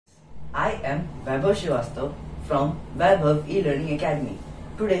I am Vaibhav Srivastav from Vaibhav E-Learning Academy.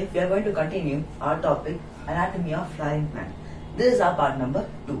 Today we are going to continue our topic Anatomy of Flowering Plant. This is our part number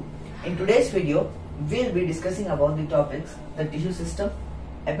 2. In today's video, we will be discussing about the topics the tissue system,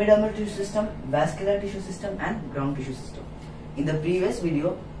 epidermal tissue system, vascular tissue system and ground tissue system. In the previous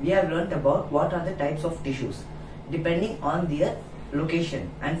video, we have learnt about what are the types of tissues depending on their location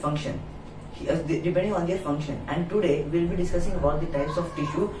and function. Depending on their function, and today we will be discussing about the types of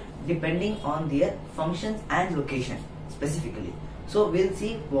tissue depending on their functions and location specifically. So we will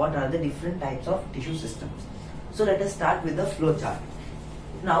see what are the different types of tissue systems. So let us start with the flow chart.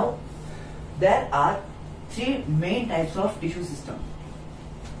 Now there are 3 main types of tissue system.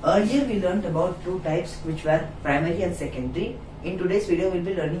 Earlier we learnt about 2 types which were primary and secondary. In today's video we will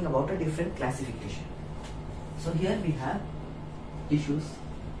be learning about a different classification. So here we have tissues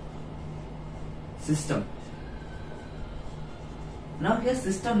system. Now here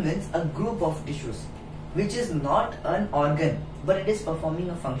system means a group of tissues which is not an organ but it is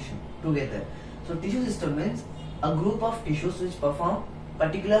performing a function together. So tissue system means a group of tissues which perform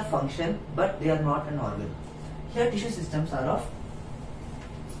particular function but they are not an organ. Here tissue systems are of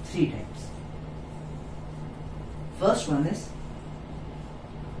 3 types. First one is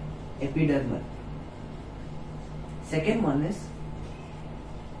epidermal. Second one is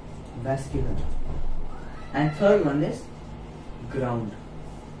vascular. And third one is ground.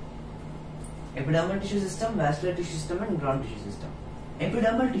 Epidermal tissue system, vascular tissue system and ground tissue system.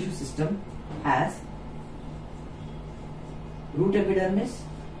 Epidermal tissue system has root epidermis,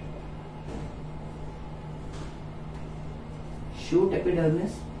 shoot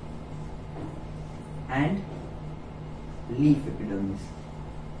epidermis and leaf epidermis.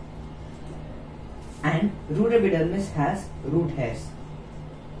 And root epidermis has root hairs.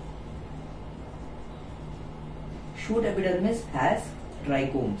 Shoot epidermis has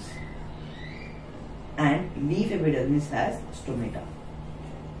trichomes and leaf epidermis has stomata.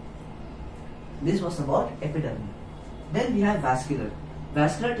 This was about epidermal. Then we have vascular.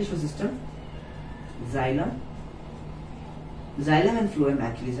 Vascular tissue system, xylem and phloem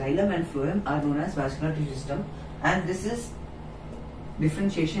actually. Xylem and phloem are known as vascular tissue system, and this is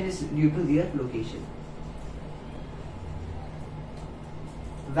differentiation is due to their location.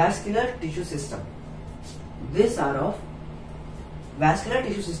 Vascular tissue system. These are of vascular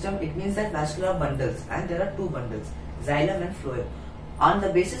tissue system. It means that vascular bundles, and there are 2 bundles, xylem and phloem. On the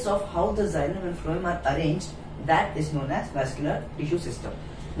basis of how the xylem and phloem are arranged, that is known as vascular tissue system.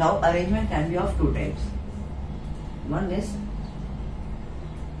 Now arrangement can be of 2 types. One is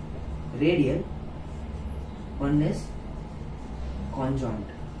radial, one is conjoint.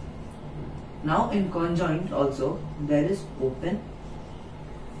 Now in conjoint also there is open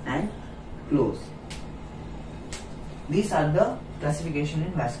and close. These are the classification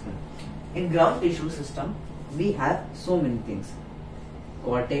in vascular. In ground tissue system, we have so many things: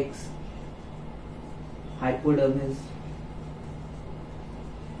 cortex, hypodermis,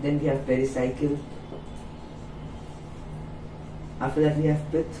 then we have pericycle, after that we have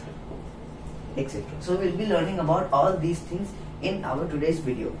pith, etc. So we will be learning about all these things in our today's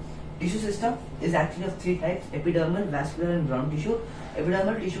video. Tissue system is actually of 3 types: epidermal, vascular and ground tissue.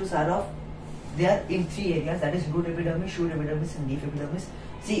 Epidermal tissues are of, they are in 3 areas, that is root epidermis, shoot epidermis and leaf epidermis.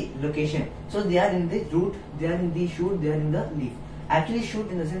 See location. So they are in the root, they are in the shoot, they are in the leaf. Actually shoot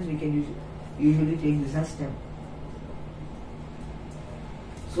in the sense we can usually take this as stem.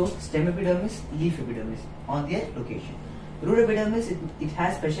 So stem epidermis, leaf epidermis on their location. Root epidermis, it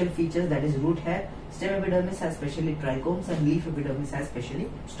has special features, that is root hair. Stem epidermis has specially trichomes and leaf epidermis has specially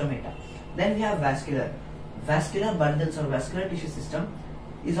stomata. Then we have vascular. Vascular bundles or vascular tissue system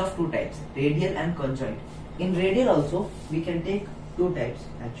is of 2 types, radial and conjoint. In radial also we can take 2 types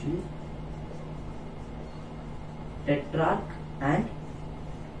actually, tetrarch and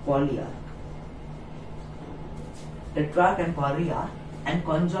polyarch. Tetrarch and polyarch. And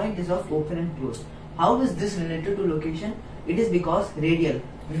conjoint is of open and closed. How is this related to location? It is because radial,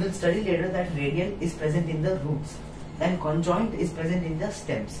 we will study later that radial is present in the roots and conjoint is present in the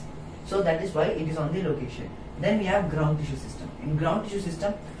stems. So that is why it is on the location. Then we have ground tissue system. In ground tissue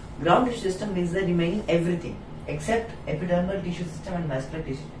system means the remaining everything except epidermal tissue system and vascular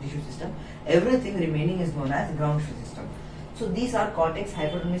tissue system. Everything remaining is known as ground tissue system. So these are cortex,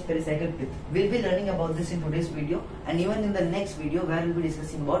 hypodermis, pericycle, pith. We will be learning about this in today's video and even in the next video where we will be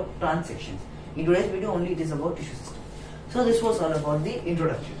discussing about transections. In today's video only it is about tissue system. So this was all about the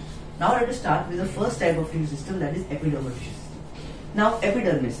introduction. Now let us start with the first type of tissue system, that is epidermal tissue system. Now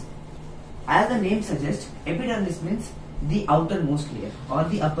epidermis. As the name suggests, epidermis means the outermost layer or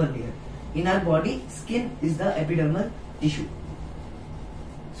the upper layer. In our body, skin is the epidermal tissue.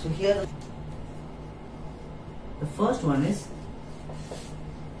 So here the first one is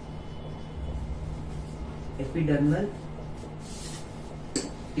epidermal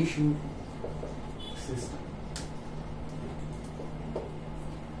tissue system.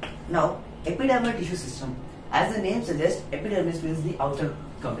 Now, epidermal tissue system, as the name suggests, epidermis means the outer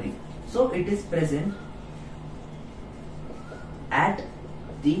covering. So it is present at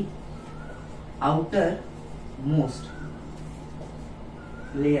the outermost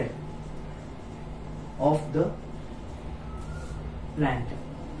layer of the plant.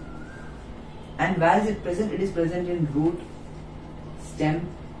 And where is it present? It is present in root, stem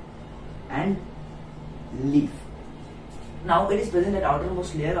and leaf. Now it is present at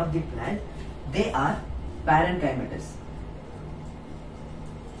outermost layer of the plant. They are parenchymatous.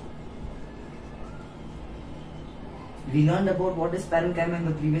 We learned about what is parenchyma in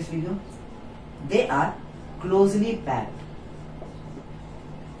the previous video. They are closely packed.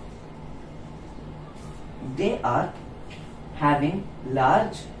 They are having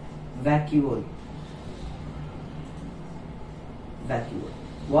large vacuole. Vacuole.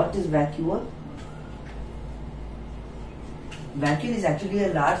 What is vacuole? Vacuole is actually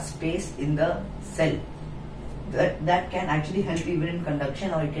a large space in the cell that can actually help even in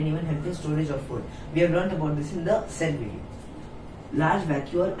conduction, or it can even help in storage of food. We have learnt about this in the cell video. Large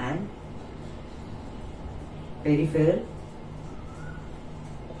vacuole and peripheral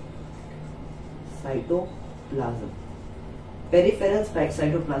cytoplasm. Peripheral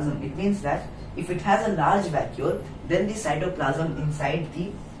cytoplasm, it means that if it has a large vacuole, then the cytoplasm inside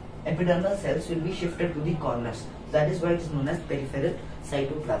the epidermal cells will be shifted to the corners. That is why it is known as peripheral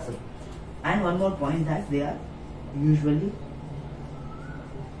cytoplasm. And one more point, that they are usually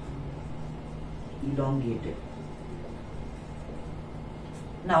elongated.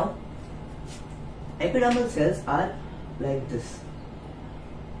 Now, epidermal cells are like this,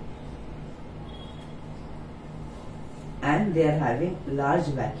 and they are having large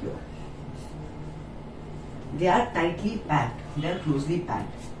vacuole. They are tightly packed, they are closely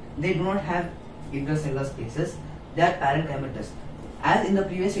packed. They do not have intercellular spaces. They are parenchymatous. As in the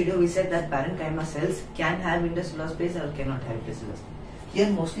previous video we said that parenchyma cells can have intercellular space or cannot have intercellular space. Here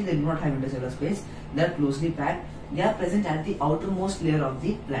mostly they do not have intercellular space. They are closely packed. They are present at the outermost layer of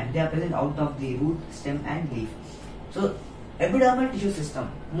the plant. They are present out of the root, stem and leaf. So epidermal tissue system,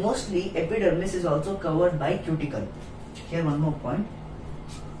 mostly epidermis is also covered by cuticle. Here one more point.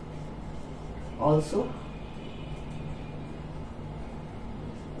 Also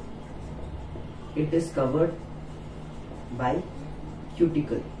it is covered by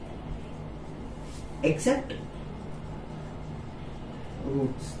cuticle, except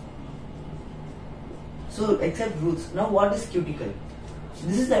roots. So except roots. Now what is cuticle?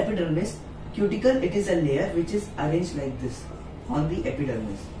 This is the epidermis. Cuticle, it is a layer which is arranged like this on the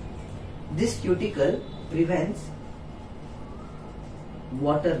epidermis. This cuticle prevents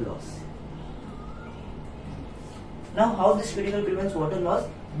water loss. Now how this cuticle prevents water loss?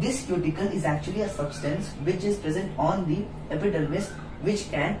 This cuticle is actually a substance which is present on the epidermis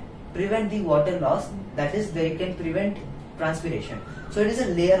which can prevent the water loss, that is, they can prevent transpiration. So it is a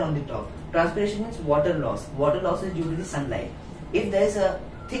layer on the top. Transpiration means water loss. Water loss is due to the sunlight. If there is a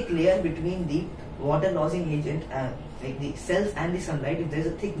thick layer between the water losing agent, like the cells and the sunlight, if there is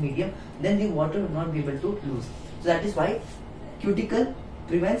a thick medium, then the water will not be able to lose. So that is why cuticle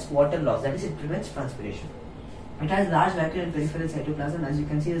prevents water loss, that is, it prevents transpiration. It has large vacuole and peripheral cytoplasm. As you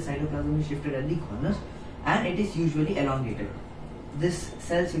can see, the cytoplasm is shifted at the corners and it is usually elongated. These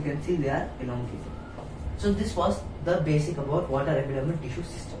cells, you can see, they are elongated. So this was the basic about what are epidermal tissue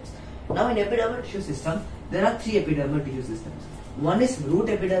systems. Now in epidermal tissue system, there are three epidermal tissue systems. One is root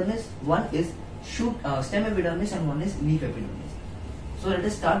epidermis, one is stem epidermis and one is leaf epidermis. So let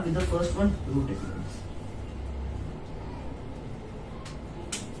us start with the first one, root epidermis.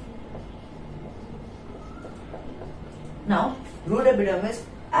 Now, root epidermis,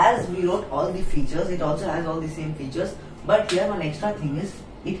 as we wrote all the features, it also has all the same features, but here one extra thing is,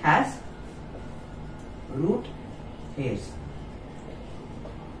 it has root hairs.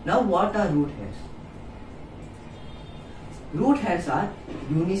 Now what are root hairs? Root hairs are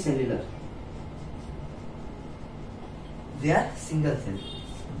unicellular. They are single cell,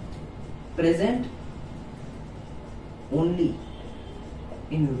 present only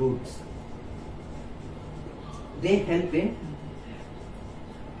in roots. They help in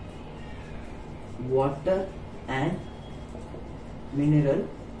water and mineral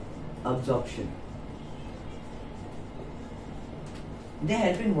absorption. They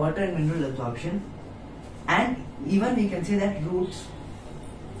help in water and mineral absorption, and even we can say that roots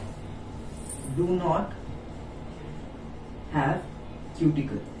do not have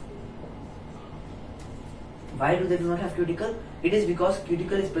cuticle. Why do they do not have cuticle? It is because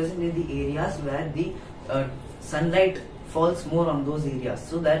cuticle is present in the areas where the sunlight falls more on those areas,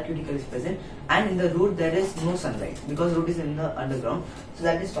 so that cuticle is present, and in the root there is no sunlight because root is in the underground, so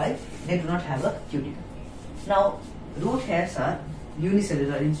that is why they do not have a cuticle. Now root hairs are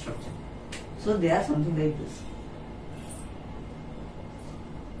unicellular in structure, so they are something like this.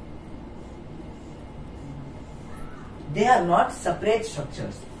 They are not separate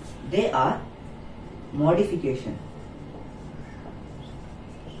structures, they are modification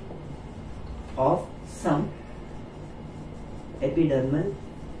of some epidermal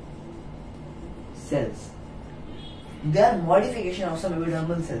cells. They are modification of some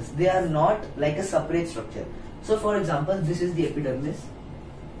epidermal cells. They are not like a separate structure. So for example, this is the epidermis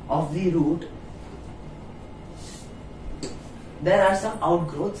of the root. There are some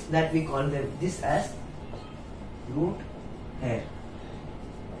outgrowths that we call them this as root hair.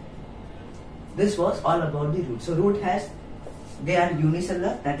 This was all about the root. So root hairs, they are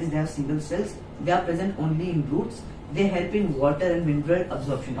unicellular, that is they have single cells. They are present only in roots. They help in water and mineral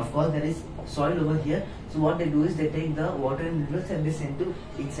absorption. Of course there is soil over here, so what they do is they take the water and minerals and they send to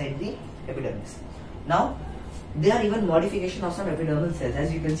inside the epidermis. Now they are even modification of some epidermal cells.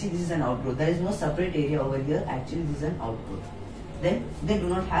 As you can see, this is an outgrowth. There is no separate area over here. Actually this is an outgrowth. Then they do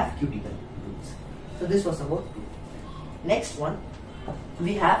not have cuticle roots. So this was about root. Next one,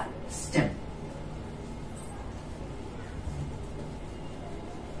 we have stem.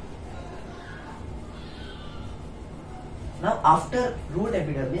 Now after root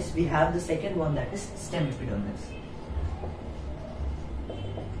epidermis, we have the second one, that is stem epidermis.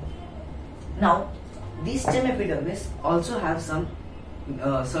 Now these stem epidermis also have some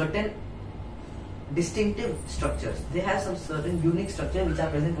certain distinctive structures. They have some certain unique structure which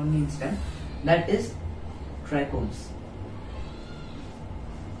are present only in stem, that is trichomes.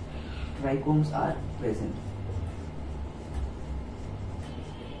 Trichomes are present.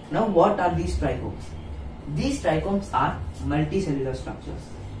 Now what are these trichomes? These trichomes are multicellular structures.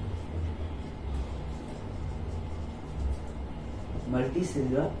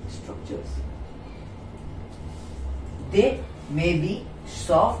 Multicellular structures. They may be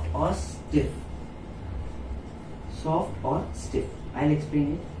soft or stiff. Soft or stiff. I'll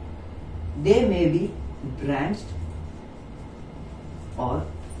explain it. They may be branched or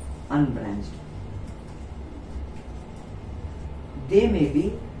unbranched. They may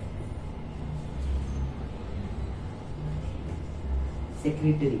be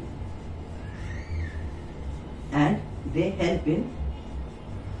secretory, and they help in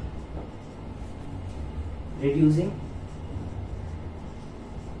reducing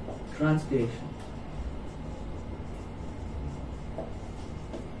transpiration.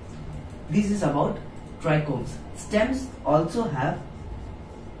 This is about trichomes. Stems also have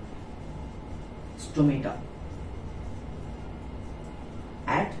stomata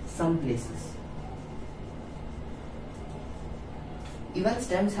at some places. Even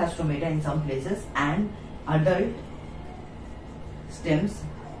stems have stomata in some places, and adult stems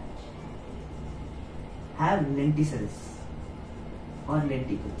have lenticels or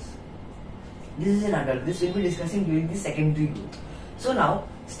lenticles. This is an adult. This we'll be discussing during the secondary growth. So now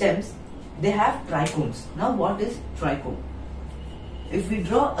stems, they have trichomes. Now what is trichome? If we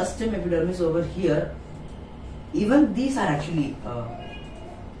draw a stem epidermis over here, even these are actually,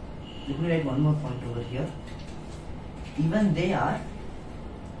 let me write one more point over here. Even they are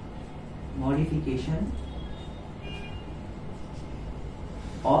modification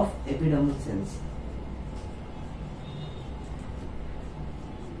of epidermal cells.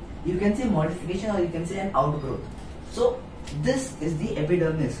 You can say modification, or you can say an outgrowth. So this is the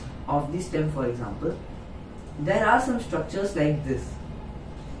epidermis of the stem, for example. There are some structures like this.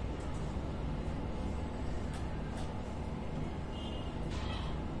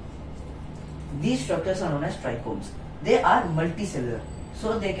 These structures are known as trichomes. They are multicellular,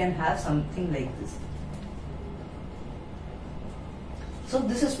 so they can have something like this. So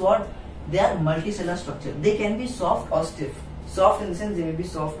this is what they are, multicellular structure. They can be soft or stiff. Soft in the sense they may be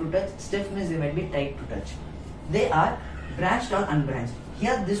soft to touch, stiff means they might be tight to touch. They are branched or unbranched.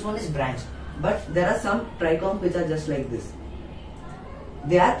 Here this one is branched, but there are some trichomes which are just like this.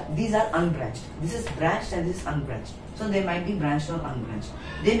 These are unbranched. This is branched and this is unbranched. So they might be branched or unbranched.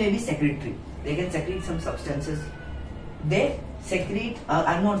 They may be secretory. They can secrete some substances. They secrete,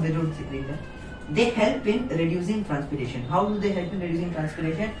 they don't secrete them. They help in reducing transpiration. How do they help in reducing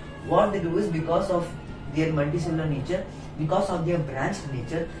transpiration? What they do is, because of their multicellular nature, because of their branched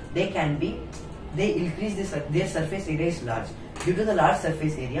nature, they increase their surface area is large. Due to the large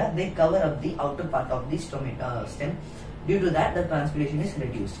surface area, they cover up the outer part of the stem. Due to that, the transpiration is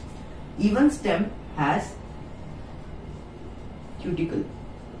reduced. Even stem has cuticle.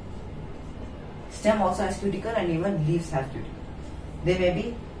 Stem also has cuticle and even leaves have cuticle. They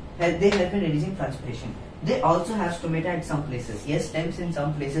help in reducing transpiration. They also have stomata at some places. Yes, stems in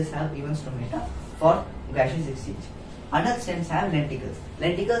some places have even stomata for gaseous exchange. Adult stems have lenticles.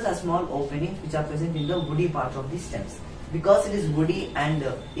 Lenticles are small openings which are present in the woody part of the stems. Because it is woody and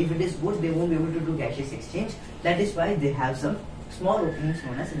if it is wood, they won't be able to do gaseous exchange. That is why they have some small openings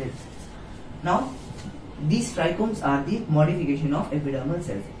known as lenticles. Now, these trichomes are the modification of epidermal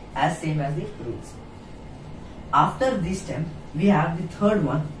cells, as same as the roots. After the stem, we have the third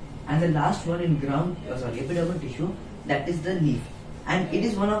one and the last one in epidermal tissue, that is the leaf, and it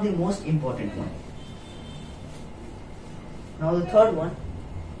is one of the most important one. Now the third one,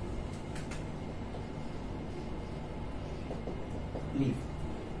 leaf.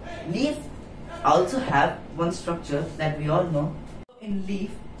 Leaf also have one structure that we all know. In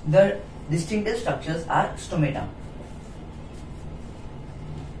leaf, the distinctive structures are stomata.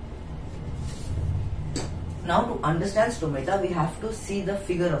 Now to understand stomata, we have to see the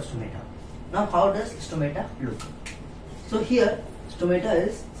figure of stomata. Now how does stomata look? So here, stomata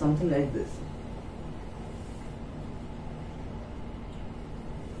is something like this.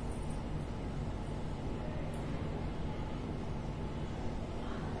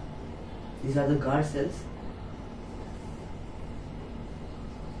 These are the guard cells.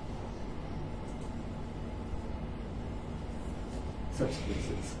 Subsequent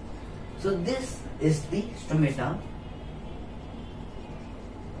cells. So this is the stomata.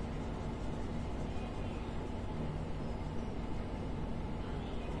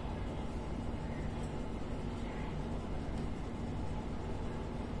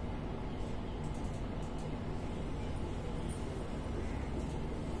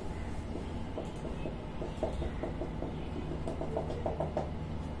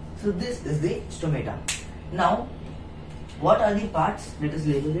 So this is the stomata. Now, what are the parts? Let us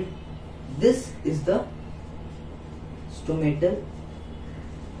label it. This is the stomatal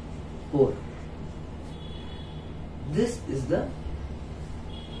pore. This is the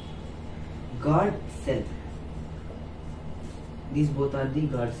guard cell. These both are the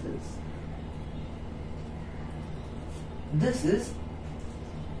guard cells. This is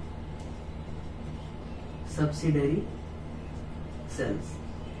subsidiary cells.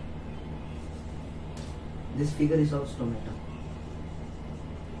 This figure is of stomata.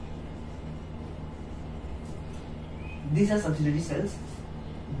 These are subsidiary cells.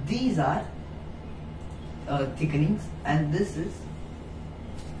 These are thickenings, and this is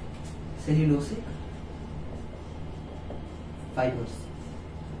cellulosic fibers.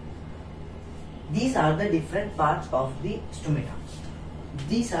 These are the different parts of the stomata.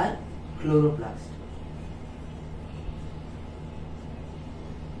 These are chloroplast.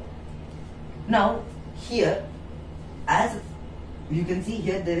 Now here, as you can see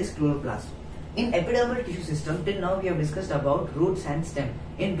here, there is chloroplast. In epidermal tissue system, till now we have discussed about roots and stem.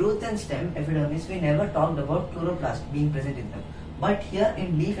 In roots and stem epidermis, we never talked about chloroplast being present in them. But here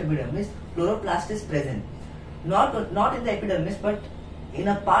in leaf epidermis, chloroplast is present. Not in the epidermis, but in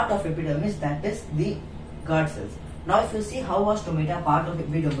a part of epidermis, that is the guard cells. Now if you see how are stomata part of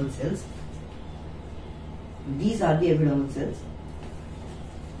epidermal cells, these are the epidermal cells.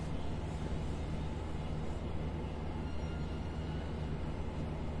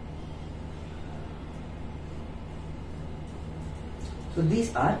 So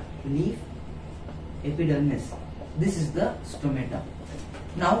these are leaf epidermis. This is the stomata.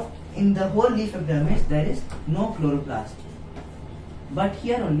 Now in the whole leaf epidermis there is no chloroplast, but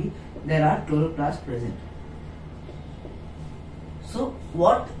here only there are chloroplasts present. So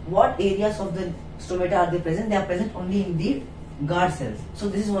what areas of the stomata are they present? They are present only in the guard cells. So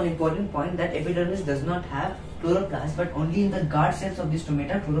this is one important point, that epidermis does not have chloroplast, but only in the guard cells of the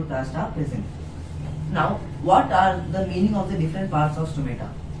stomata chloroplasts are present. Now, what are the meaning of the different parts of stomata?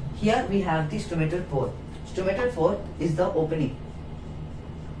 Here we have the stomatal pore. Stomatal pore is the opening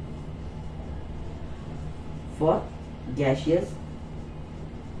for gaseous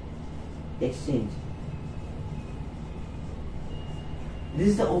exchange. This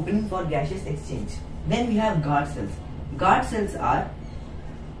is the opening for gaseous exchange. Then we have guard cells. Guard cells are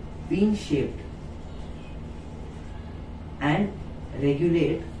bean shaped and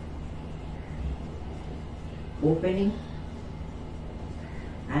regulate opening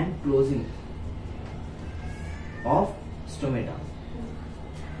and closing of stomata.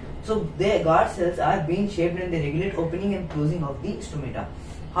 So their guard cells are bean shaped and they regulate opening and closing of the stomata.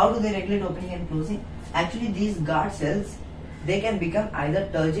 How do they regulate opening and closing? Actually, these guard cells, they can become either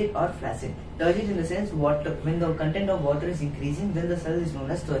turgid or flaccid. Turgid in the sense, water, when the content of water is increasing, then the cell is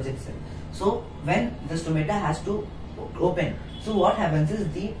known as turgid cell. So when the stomata has to open. So what happens is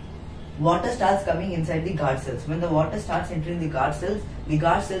the water starts coming inside the guard cells. When the water starts entering the guard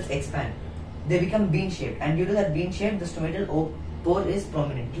cells expand. They become bean shaped, and due to that bean shape, the stomatal pore is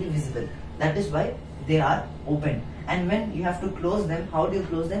prominently visible. That is why they are open. And when you have to close them, how do you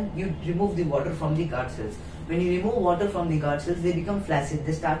close them? You remove the water from the guard cells. When you remove water from the guard cells, they become flaccid.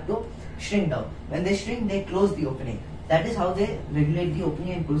 They start to shrink down. When they shrink, they close the opening. That is how they regulate the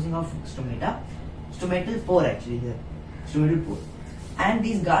opening and closing of stomata. Stomatal pore actually here. Stomatal pore. And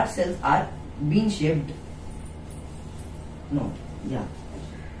these guard cells are bean shaped.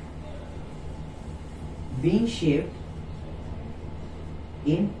 Bean shaped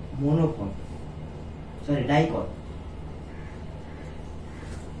in dicot,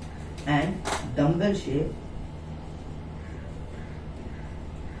 and dumbbell shape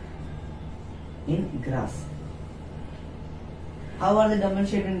in grass. How are the dumbbell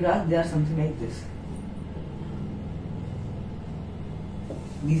shaped in grass? They are something like this.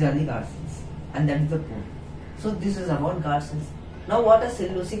 These are the guard cells, and that is the pore. So this is about guard cells. Now what are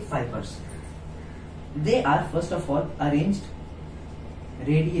cellulosic fibers? They are first of all arranged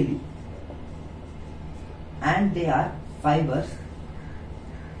radially, and they are fibers,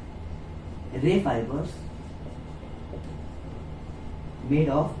 ray fibers, made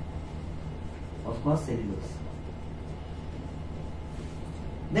of course, cellulose.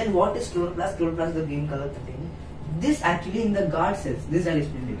 Then what is chloroplast? Chloroplast is the green color containing. This actually in the guard cells, this I will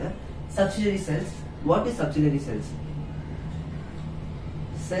explain later. Subciliary cells. What is subciliary cells?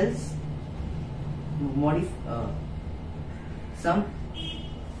 Cells some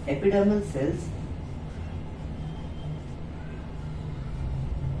epidermal cells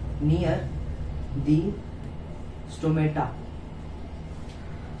near the stomata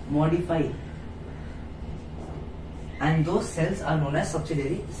modify, and those cells are known as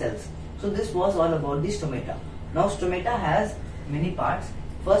subciliary cells. So this was all about the stomata. Now stomata has many parts.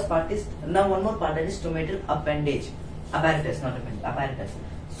 First part is, now one more part, that is stomatal apparatus.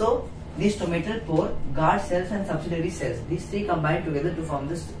 So the stomatal pore, guard cells and subciliary cells, these three combine together to form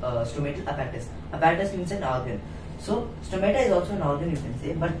this stomatal apparatus. Apparatus means an organ. So stomata is also an organ, you can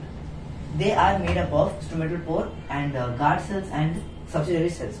say, but they are made up of stomatal pore and guard cells and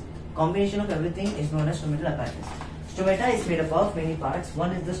subciliary cells. Combination of everything is known as stomatal apparatus. Stomata is made up of many parts.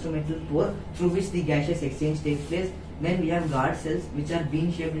 One is the stomatal pore, through which the gaseous exchange takes place. Then we have guard cells, which are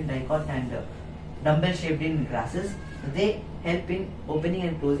bean shaped in dicot and dumbbell shaped in grasses. They help in opening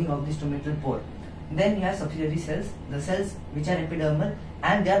and closing of the stomatal pore. Then you have subciliary cells, the cells which are epidermal,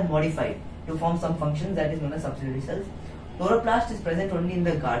 and they are modified to form some functions, that is known as subciliary cells. Chloroplast is present only in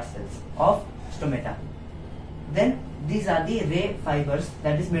the guard cells of stomata. Then these are the ray fibers,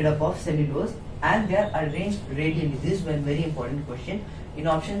 that is made up of cellulose, and they are arranged radially. This is one very important question. In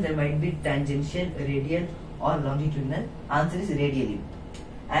options there might be tangential, radial or longitudinal. Answer is radially.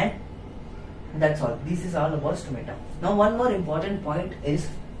 And that's all. This is all about stomata. Now one more important point is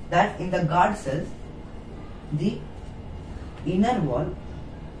that in the guard cells, the inner wall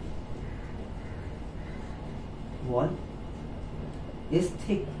is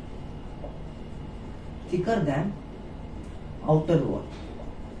thicker than outer wall.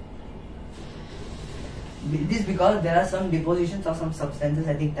 This because there are some depositions of some substances,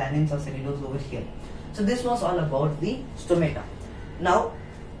 I think tannins or cellulose over here. So this was all about the stomata. Now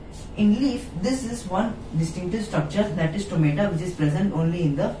in leaf, this is one distinctive structure, that is stomata, which is present only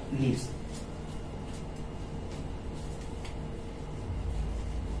in the leaves.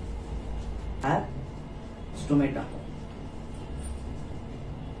 Have stomata.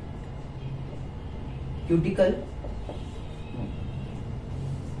 Cuticle.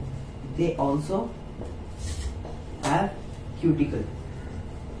 They also have cuticle,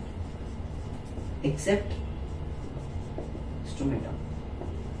 except stomata.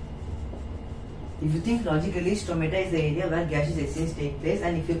 If you think logically, stomata is the area where gaseous exchange takes place,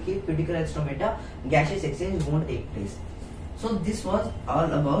 and if you keep cuticle at stomata, gaseous exchange won't take place. So this was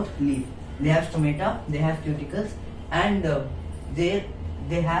all about leaf. They have stomata, they have cuticles, and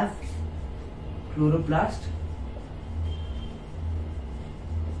they have chloroplast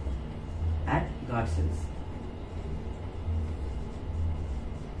at guard cells.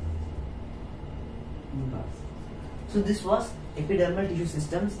 So this was epidermal tissue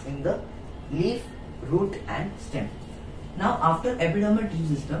systems in the leaf, root and stem. Now after epidermal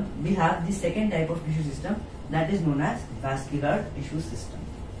tissue system, we have the second type of tissue system, that is known as vascular tissue system.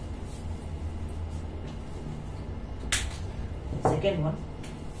 Second one,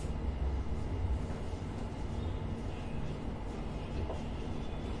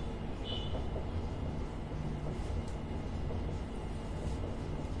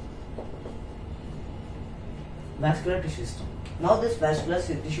 vascular tissue system. Now this vascular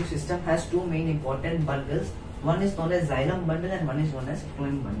tissue system has two main important bundles. One is known as xylem bundle and one is known as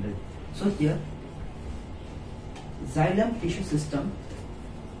phloem bundle. So here xylem tissue system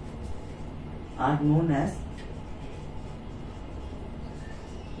are known as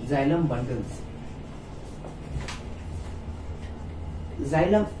xylem bundles.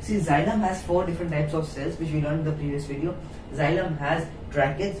 Xylem has four different types of cells which we learned in the previous video. Xylem has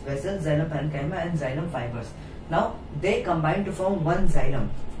tracheids, vessels, xylem parenchyma and xylem fibers. Now they combine to form one xylem,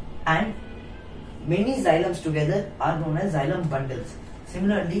 and many xylems together are known as xylem bundles.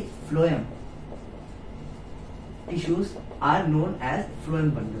 Similarly, phloem tissues are known as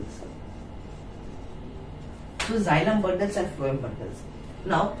phloem bundles. So xylem bundles and phloem bundles.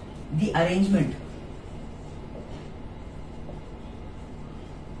 Now the arrangement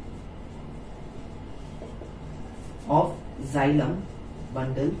of xylem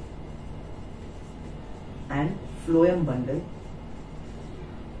bundle and phloem bundle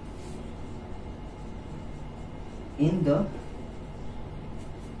in the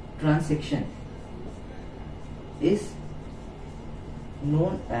transection is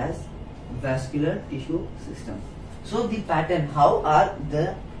known as vascular tissue system. So the pattern, how are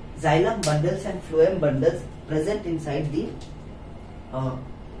the xylem bundles and phloem bundles present inside the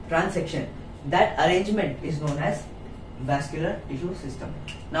transection, that arrangement is known as vascular tissue system.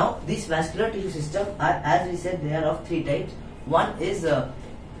 Now these vascular tissue system are, as we said, they are of three types. One is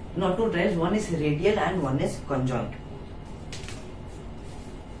two types, one is radial and one is conjoint.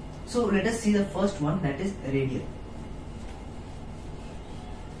 So let us see the first one, that is radial.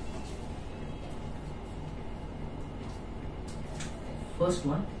 First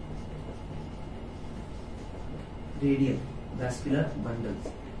one, radial vascular bundles.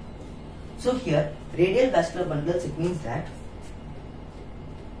 So here radial vascular bundles, it means that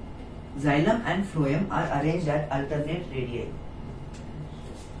xylem and phloem are arranged at alternate radii.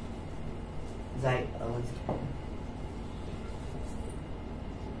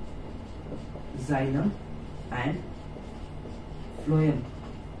 Xylem and phloem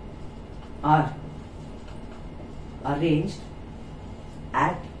are arranged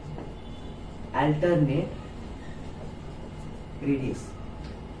at alternate radius.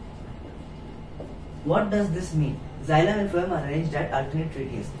 What does this mean? Xylem and phloem are arranged at alternate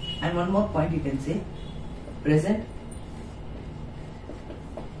radius. And one more point you can say, present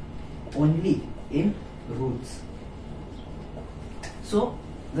only in roots. So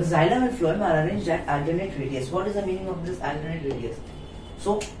the xylem and phloem are arranged at alternate radius. What is the meaning of this alternate radius?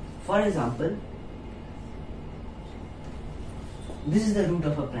 So for example, this is the root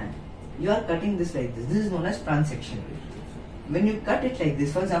of a plant. You are cutting this like this. This is known as transection. When you cut it like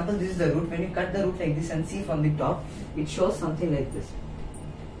this, for example, this is the root. When you cut the root like this and see from the top, it shows something like this.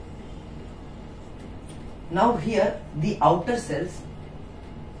 Now here the outer cells,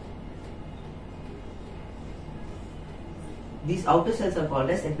 these outer cells are called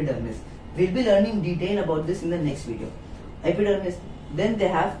as epidermis. We'll be learning detail about this in the next video. Epidermis. Then they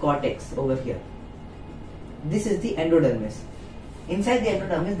have cortex over here. This is the endodermis. Inside the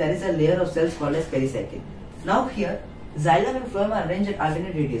endodermis there is a layer of cells called as pericycle. Now here xylem and phloem are arranged at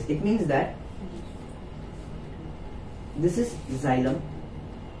alternate radius. It means that this is xylem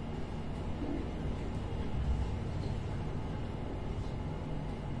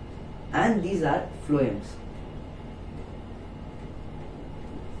and these are phloems.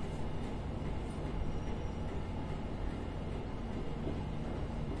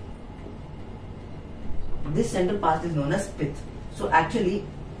 This central part is known as pith. So actually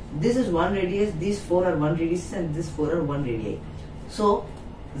this is one radius, these four are one radius and this four are one radii. So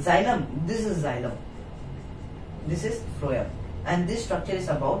xylem, this is xylem, this is phloem, and this structure is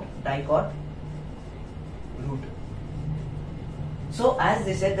about dicot root. So as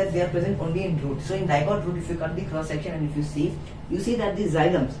they said that they are present only in root. So in dicot root, if you cut the cross section and if you see that the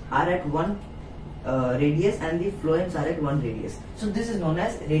xylems are at one radius and the phloems are at one radius. So this is known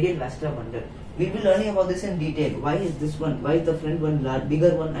as radial vascular bundle. We will be learning about this in detail. Why is this one, why is the front one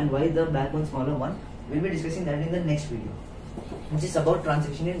bigger one, and why is the back one smaller one? We will be discussing that in the next video, which is about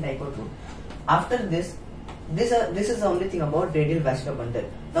transection in dicot root. After this is the only thing about radial vascular bundle.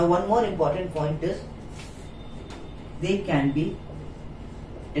 Now one more important point is they can be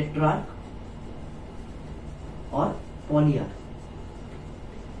tetrarch or polyarch.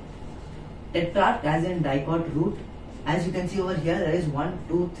 Tetrarch as in dicot root. As you can see over here, there is 1,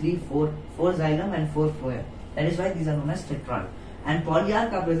 2, 3, 4 xylem and 4 phloem. That is why these are known as tetrarch. And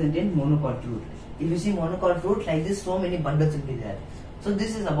polyarch are present in monocot root. If you see monocot root like this, so many bundles will be there. So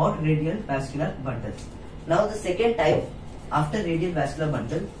this is about radial vascular bundles. Now the second type after radial vascular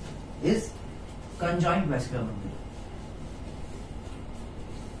bundle is conjoint vascular bundle.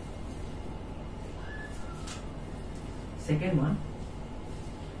 Second one,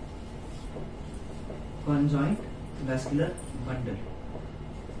 conjoint vascular bundle.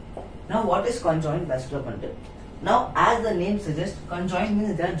 Now what is conjoint vascular bundle? Now as the name suggests, conjoint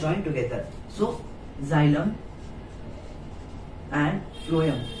means they are joined together. So xylem and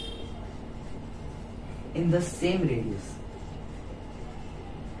phloem in the same radius.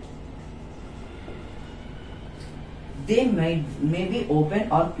 They may be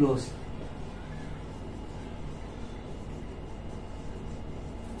open or closed.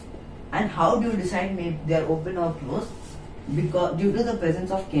 And how do you decide if they are open or closed? Because due to the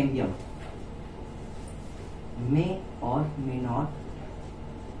presence of cambium, may or may not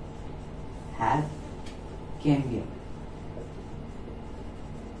have cambium.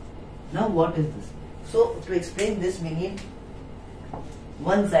 Now what is this? So to explain this we need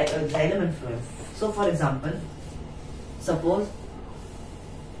one xylem and phloem. So for example, suppose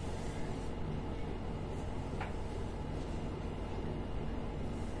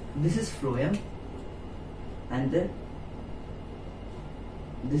this is phloem and then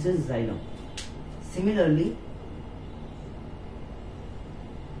this is xylem. Similarly,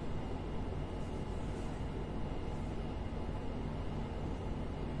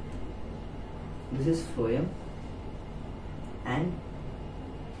 this is phloem and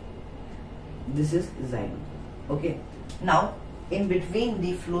this is xylem. Okay. Now, in between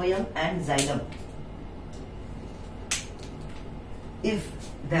the phloem and xylem, if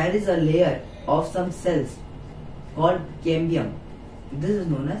there is a layer of some cells called cambium, this is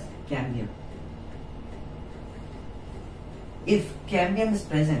known as cambium. If cambium is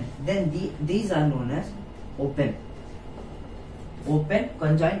present, then these are known as open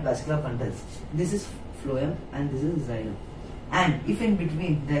conjoint vascular bundles. This is phloem and this is xylem. And if in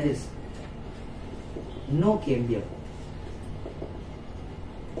between there is no cambium,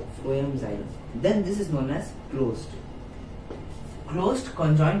 phloem, xylem, then this is known as closed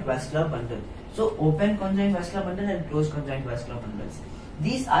conjoint vascular bundle. So open conjoint vascular bundle and closed conjoint vascular bundles.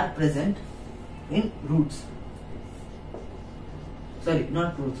 These are present in roots. Sorry,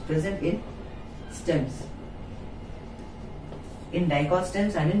 not roots, present in stems. In dicot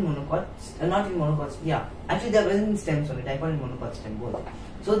stems and in monocot, not in monocot, yeah. Actually they are present in stems only, dicot and monocot stem both.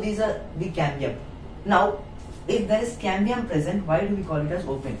 So these are the cambium. Now, if there is cambium present, why do we call it as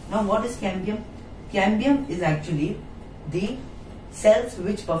open? Now what is cambium? Cambium is actually the cells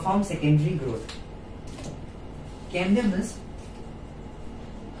which perform secondary growth. Cambium is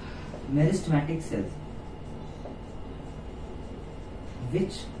meristematic cells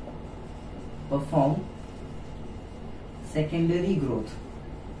which perform secondary growth.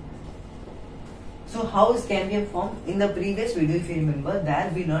 So how is cambium formed? In the previous video, if you remember, there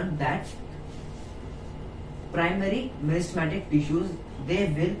we learned that primary meristematic tissues, they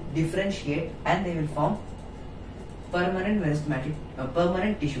will differentiate and they will form permanent meristematic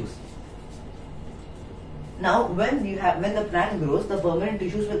permanent tissues. Now when the plant grows, the permanent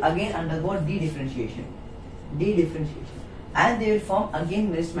tissues will again undergo dedifferentiation and they will form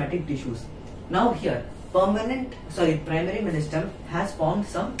again meristematic tissues. Now here primary meristem has formed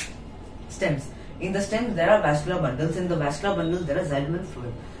some stems. In the stems there are vascular bundles. In the vascular bundles there are xylem and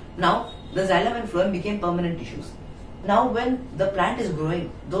phloem. Now the xylem and phloem became permanent tissues. Now when the plant is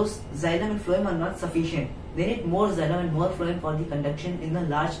growing, those xylem and phloem are not sufficient. They need more xylem and more phloem for the conduction in the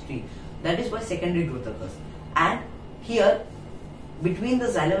large tree. That is why secondary growth occurs. And here between the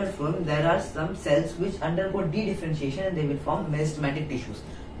xylem and phloem there are some cells which undergo dedifferentiation and they will form meristematic tissues.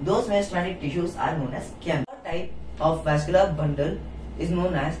 Those meristematic tissues are known as cambium. The type of vascular bundle is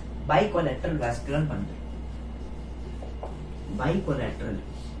known as bicollateral vascular bundle. Bicollateral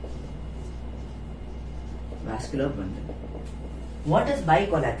vascular bundle. What is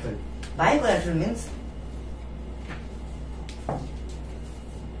bicollateral? Bicollateral means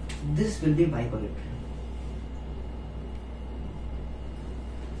this will be bicollateral.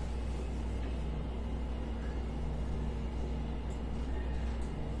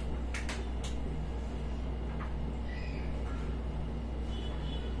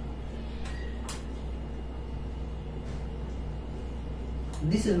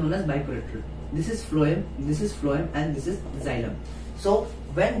 This is known as bicollateral. This is phloem, and this is xylem. So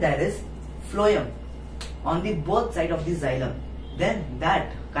when there is phloem on the both side of the xylem, then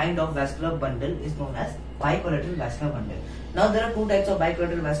that kind of vascular bundle is known as bicollateral vascular bundle. Now there are two types of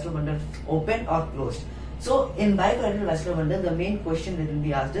bicollateral vascular bundle, open or closed. So in bicollateral vascular bundle, the main question that will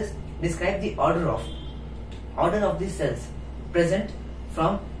be asked is describe the order of the cells present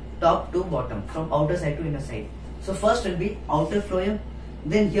from top to bottom, from outer side to inner side. So first will be outer phloem,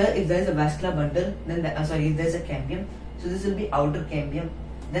 Then here if there is a vascular bundle, then if there is a cambium, so this will be outer cambium.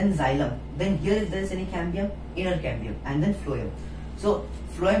 Then xylem. Then here if there is any cambium, inner cambium, and then phloem. So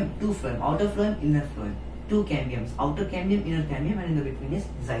phloem, two phloem, outer phloem, inner phloem, two cambiums, outer cambium, inner cambium, and in the between is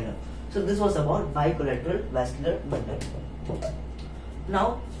xylem. So this was about bicollateral vascular bundle.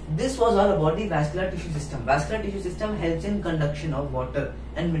 Now this was all about the vascular tissue system. Vascular tissue system helps in conduction of water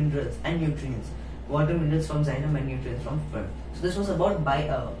and minerals and nutrients. Water, minerals from xylem and nutrients from phloem. So this was about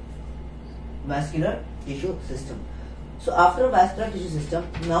vascular tissue system. So after vascular tissue system,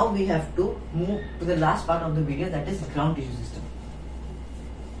 now we have to move to the last part of the video, that is ground tissue system.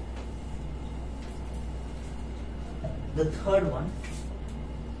 The third one,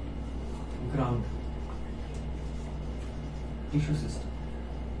 ground tissue system.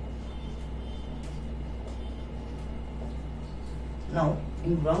 Now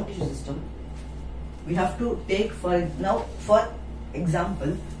in ground tissue system, we have to take for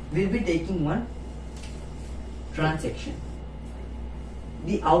example, we'll be taking one transection.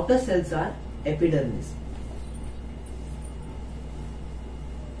 The outer cells are epidermis.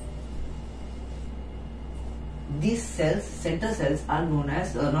 These cells, center cells, are known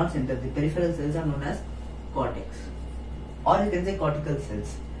as not center. The peripheral cells are known as cortex, or you can say cortical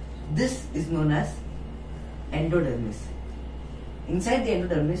cells. This is known as endodermis. Inside the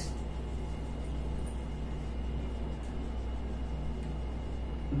endodermis,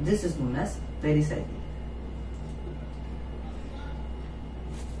 this is known as pericycle.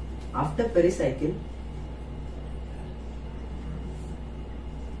 After pericycle,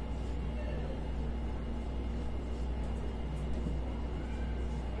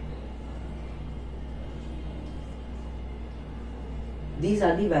 these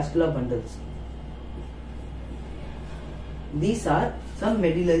are the vascular bundles. These are some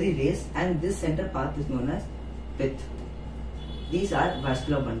medullary rays, and this center path is known as pith. These are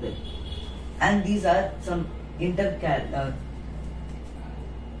vascular bundle, and these are some in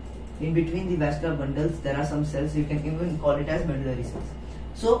between the vascular bundles there are some cells. You can even call it as medullary cells.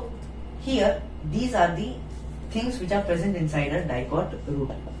 So here these are the things which are present inside a dicot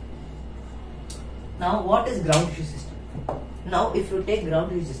root. Now what is ground tissue system? Now if you take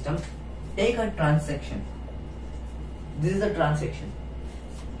ground tissue system, take a transection. This is a transection.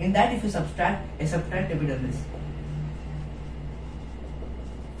 In that if you subtract epidermis.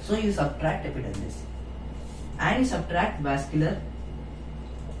 So you subtract epidermis and you subtract vascular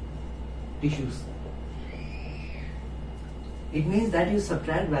tissues. It means that you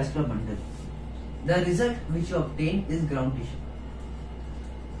subtract vascular bundle. The result which you obtain is ground tissue.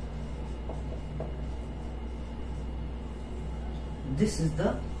 This is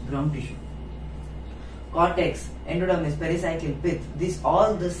the ground tissue. Cortex, endodermis, pericycle, pith,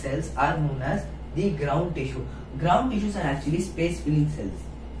 all the cells are known as the ground tissue. Ground tissues are actually space filling cells.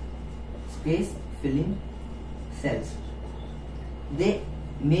 Space filling cells. They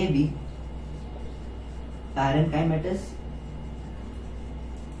may be parenchymatous.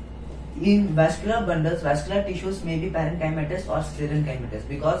 In vascular bundles, vascular tissues may be parenchymatous or sclerenchymatous,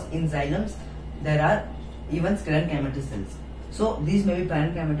 because in xylems there are even sclerenchymatous cells. So these may be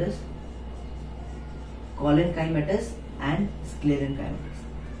parenchymatous, collenchymatous and sclerenchymatous.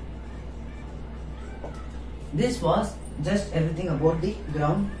 This was just everything about the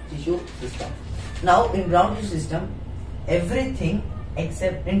ground tissue system. Now in ground tissue system, everything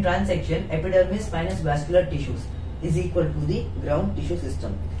except in transection, epidermis minus vascular tissues is equal to the ground tissue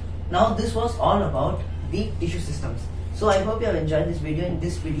system. Now this was all about the tissue systems. So I hope you have enjoyed this video. In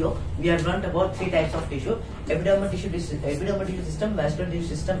this video, we have learnt about 3 types of tissue: epidermal tissue system, vascular tissue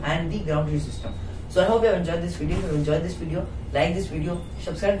system, and the ground tissue system. So I hope you have enjoyed this video. If you have enjoyed this video, like this video,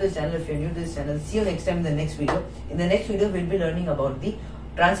 subscribe to this channel if you are new to this channel. See you next time in the next video. In the next video, we will be learning about the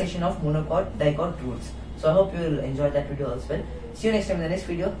transection of monocot, dicot roots. So I hope you will enjoy that video as well. See you next time in the next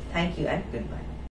video. Thank you and goodbye.